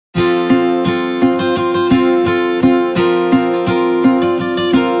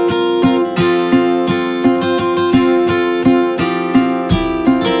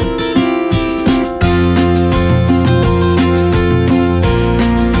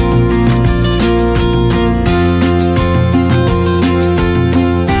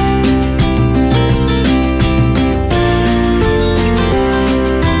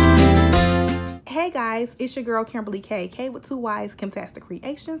your girl Kimberly K with 2 Y's Fantastic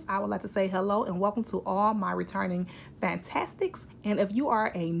Creations. I would like to say hello and welcome to all my returning fantastics. And if you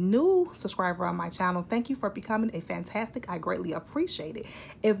are a new subscriber on my channel, thank you for becoming a fantastic. I greatly appreciate it.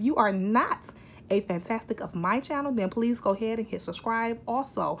 If you are not a fantastic of my channel, then please go ahead and hit subscribe.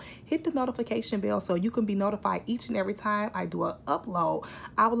 Also hit the notification bell so you can be notified each and every time I do an upload.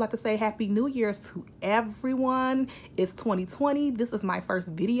 I would like to say happy new year's to everyone. It's 2020. This is my first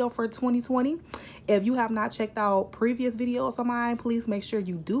video for 2020. If you have not checked out previous videos of mine, please make sure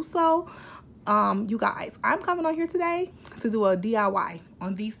you do so. You guys, I'm coming on here today to do a DIY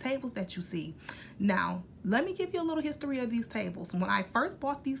on these tables that you see. Now, let me give you a little history of these tables. When I first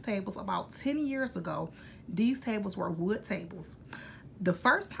bought these tables about 10 years ago, these tables were wood tables. The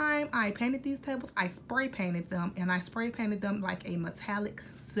first time I painted these tables, I spray painted them, and I spray painted them like a metallic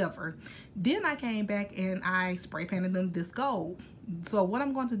silver. Then I came back and I spray painted them this gold. So what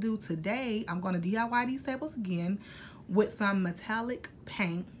I'm going to do today, I'm going to DIY these tables again with some metallic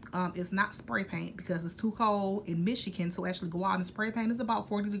paint. It's not spray paint because it's too cold in Michigan to actually go out and spray paint. It's about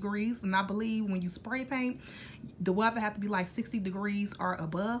 40 degrees, and I believe when you spray paint, the weather have to be like 60 degrees or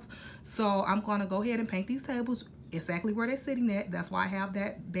above. So I'm going to go ahead and paint these tables exactly where they're sitting at. That's why I have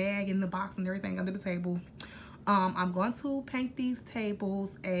that bag in the box and everything under the table. I'm going to paint these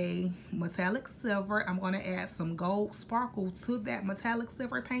tables a metallic silver. I'm going to add some gold sparkle to that metallic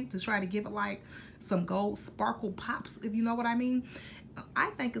silver paint to try to give it like some gold sparkle pops, if you know what I mean. I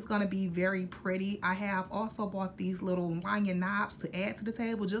think it's going to be very pretty. I have also bought these little lion knobs to add to the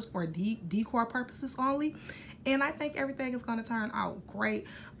table just for decor purposes only. And I think everything is going to turn out great.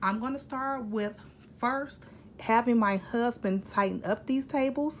 I'm going to start with first having my husband tighten up these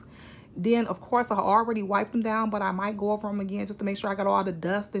tables. Then, of course, I already wiped them down, but I might go over them again just to make sure I got all the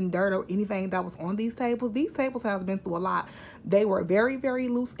dust and dirt or anything that was on these tables. These tables has been through a lot. They were very, very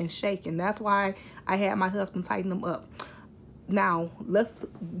loose and shaking. That's why I had my husband tighten them up. Now, let's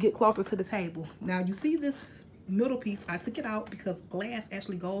get closer to the table. Now, you see this middle piece, I took it out because glass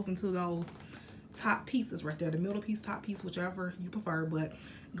actually goes into those top pieces right there. The middle piece, top piece, whichever you prefer, but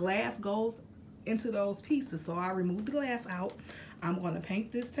glass goes into those pieces. So I removed the glass out. I'm going to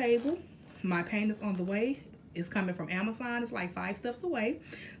paint this table. My paint is on the way. It's coming from Amazon. It's like 5 steps away.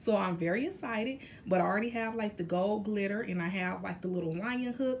 So I'm very excited, but I already have like the gold glitter and I have like the little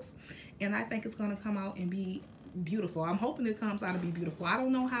lion hooks, and I think it's going to come out and be beautiful. I'm hoping it comes out to be beautiful. I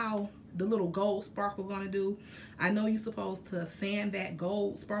don't know how the little gold sparkle gonna do. I know you're supposed to sand that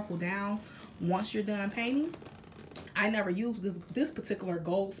gold sparkle down once you're done painting. I never used this particular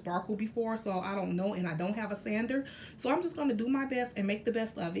gold sparkle before, so I don't know, and I don't have a sander. So I'm just gonna do my best and make the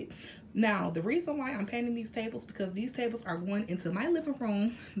best of it. Now, the reason why I'm painting these tables, because these tables are going into my living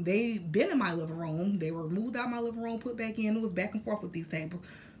room. They've been in my living room. They were moved out my living room, put back in. It was back and forth with these tables.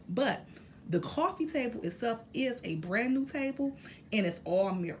 But the coffee table itself is a brand new table, and it's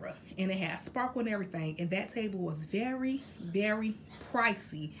all mirror, and it has sparkle and everything, and that table was very, very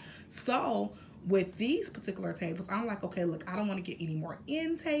pricey. So with these particular tables, I'm like, okay, look, I don't want to get any more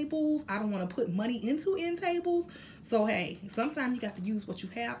end tables. I don't want to put money into end tables. So hey, sometimes you got to use what you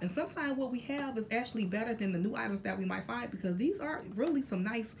have, and sometimes what we have is actually better than the new items that we might find, because these are really some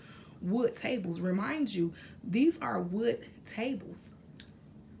nice wood tables. Remind you, these are wood tables,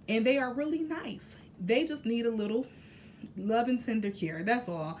 and they are really nice. They just need a little love and tender care. That's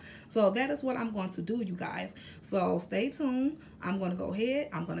all. So that is what I'm going to do, you guys. So stay tuned. I'm going to go ahead.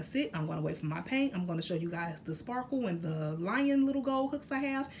 I'm going to sit. I'm going to wait for my paint. I'm going to show you guys the sparkle and the lion little gold hooks I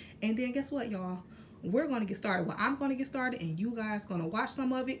have. And then guess what, y'all? We're going to get started. Well, I'm going to get started, and you guys going to watch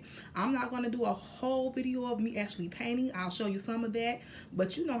some of it. I'm not going to do a whole video of me actually painting. I'll show you some of that,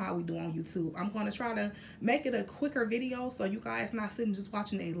 but you know how we do on YouTube. I'm going to try to make it a quicker video so you guys not sitting just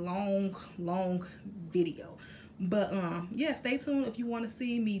watching a long video. But yeah, stay tuned if you want to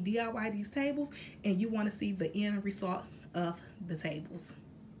see me DIY these tables and you want to see the end result of the tables.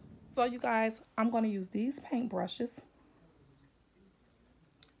 So you guys, I'm going to use these paint brushes.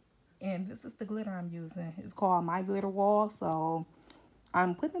 And this is the glitter I'm using. It's called My Glitter Wall. So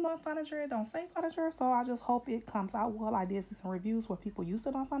I'm putting it on furniture. It don't say furniture, so I just hope it comes out well. I did see some reviews where people used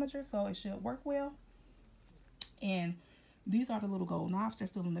it on furniture, so it should work well. And these are the little gold knobs. They're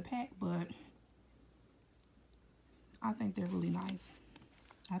still in the pack, but I think they're really nice.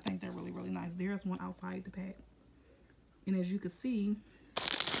 I think they're really, really nice. There's one outside the pack. And as you can see,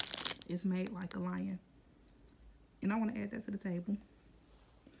 it's made like a lion. And I want to add that to the table.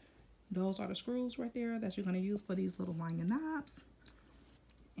 Those are the screws right there that you're going to use for these little lion knobs.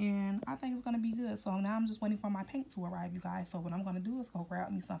 And I think it's going to be good. So now I'm just waiting for my paint to arrive, you guys. So what I'm going to do is go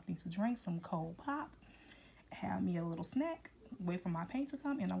grab me something to drink, some cold pop, have me a little snack, wait for my paint to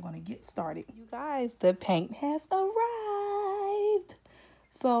come and I'm going to get started. You guys, the paint has arrived.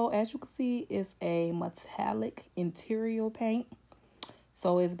 So as you can see, it's a metallic interior paint.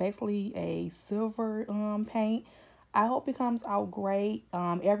 So it's basically a silver paint. I hope it comes out great.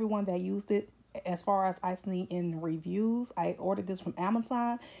 Everyone that used it, as far as I see in reviews, I ordered this from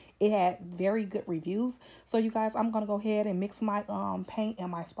Amazon. It had very good reviews. So you guys, I'm gonna go ahead and mix my paint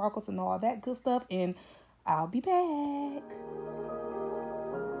and my sparkles and all that good stuff, and I'll be back.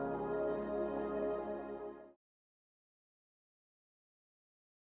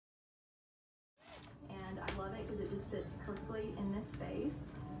 And I love it because it just fits perfectly in this space.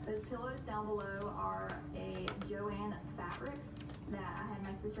 Those pillows down below are a Joanne fabric that I had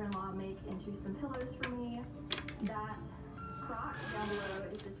my sister-in-law make into some pillows for me. That crock down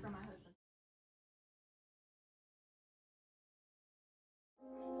below is just for my husband.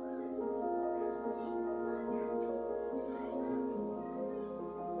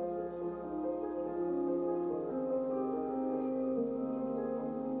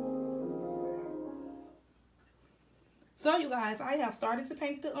 So you guys, I have started to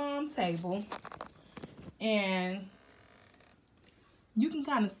paint the table, and you can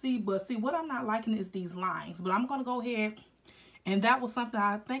kind of see, but see what I'm not liking is these lines. But I'm gonna go ahead, and that was something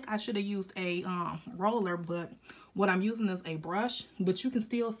I think I should have used a roller, but what I'm using is a brush. But you can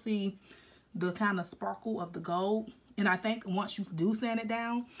still see the kind of sparkle of the gold, and I think once you do sand it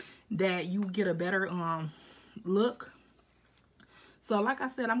down, that you get a better look. So like I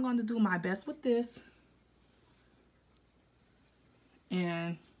said, I'm going to do my best with this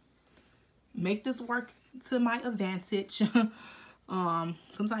and make this work to my advantage.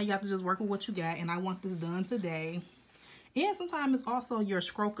 Sometimes you have to just work with what you got, and I want this done today. And sometimes it's also your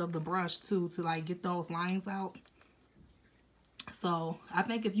stroke of the brush too, to like get those lines out. So I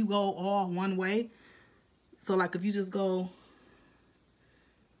think if you go all one way, so like if you just go,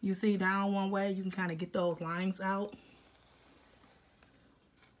 you see, down one way, you can kind of get those lines out.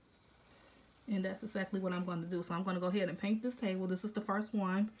 And that's exactly what I'm going to do. So I'm going to go ahead and paint this table. This is the first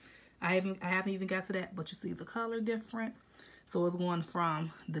one. I haven't even got to that, but you see the color different. So it's going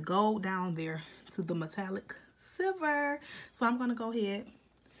from the gold down there to the metallic silver. So I'm going to go ahead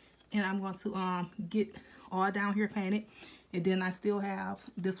and I'm going to get all down here painted. And then I still have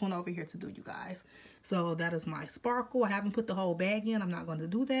this one over here to do, you guys. So that is my sparkle. I haven't put the whole bag in. I'm not going to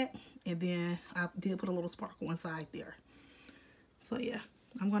do that. And then I did put a little sparkle inside there. So yeah,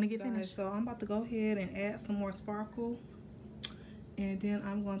 I'm going to get finished. So I'm about to go ahead and add some more sparkle. And then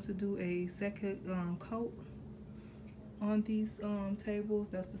I'm going to do a second coat on these tables.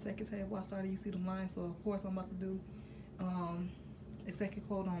 That's the second table I started. You see the lines. So of course I'm about to do a second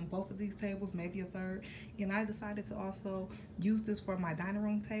coat on both of these tables, maybe a third. And I decided to also use this for my dining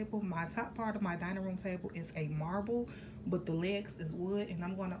room table. My top part of my dining room table is a marble, but the legs is wood, and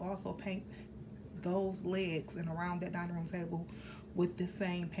I'm going to also paint those legs and around that dining room table with the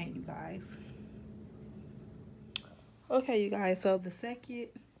same paint, you guys. Okay, you guys, so the second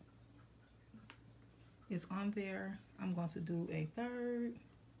is on there. I'm going to do a third,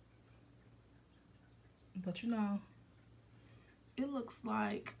 but you know, it looks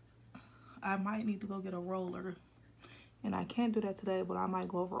like I might need to go get a roller, and I can't do that today, but I might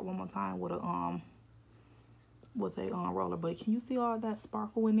go over it one more time with a roller. But can you see all that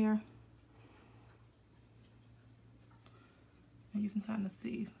sparkle in there? And you can kind of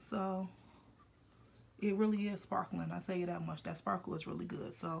see, so it really is sparkling. I tell you that much. That sparkle is really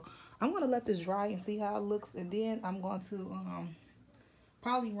good. So I'm going to let this dry and see how it looks, and then I'm going to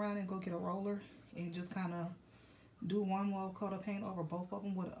probably run and go get a roller and just kind of do one more coat of paint over both of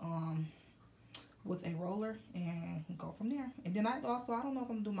them with a roller and go from there. And then I don't know if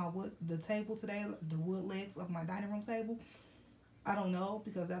I'm gonna do the table today, the wood legs of my dining room table. I don't know,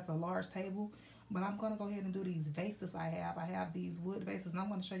 because that's a large table, but I'm gonna go ahead and do these vases I have these wood vases, and I'm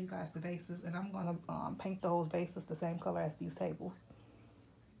gonna show you guys the vases, and I'm gonna paint those vases the same color as these tables.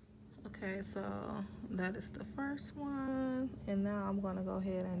 Okay, so that is the first one, and now I'm gonna go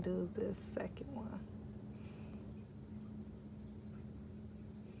ahead and do this second one.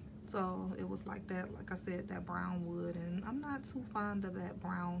 So it was like that, like I said, that brown wood, and I'm not too fond of that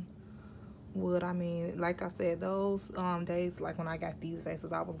brown wood. I mean, like I said, those days, like when I got these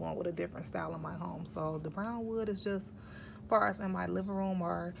vases, I was going with a different style in my home. So the brown wood is just for us in my living room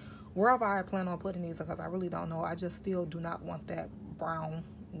or wherever I plan on putting these, because I really don't know. I just still do not want that brown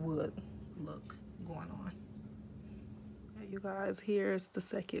wood look going on. Okay, you guys, here's the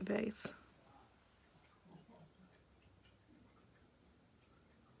second vase.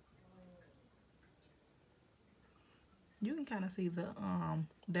 You can kind of see the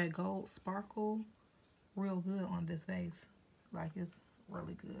that gold sparkle real good on this vase. Like, it's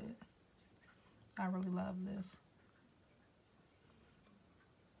really good. I really love this.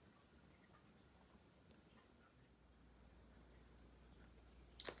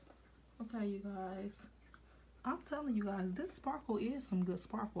 Okay, you guys. I'm telling you guys, this sparkle is some good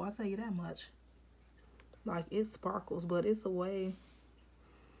sparkle. I'll tell you that much. Like, it sparkles, but it's a way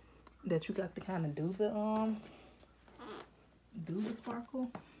that you got to kind of do the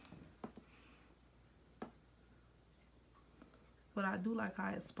sparkle. But I do like how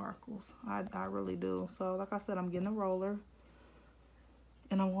it sparkles. I really do. So, like I said, I'm getting a roller.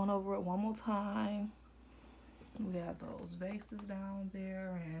 And I'm going over it one more time. We got those vases down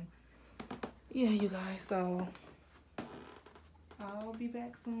there. And, yeah, you guys. So, I'll be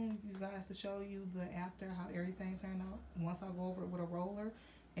back soon, you guys, to show you the after, how everything turned out. Once I go over it with a roller.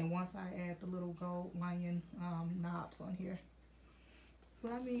 And once I add the little gold lion knobs on here.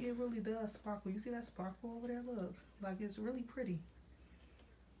 But I mean, it really does sparkle. You see that sparkle over there? Look, like, it's really pretty.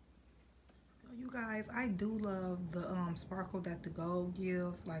 You guys, I do love the sparkle that the gold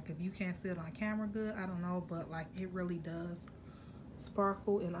gives. Like, if you can't see it on camera good, I don't know, but like, it really does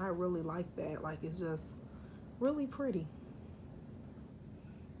sparkle, and I really like that. Like, it's just really pretty.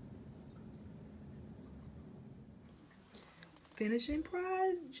 Finishing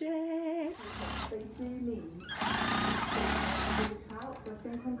project. They do need the towel, so I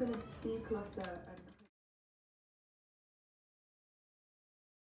think I'm gonna declutter.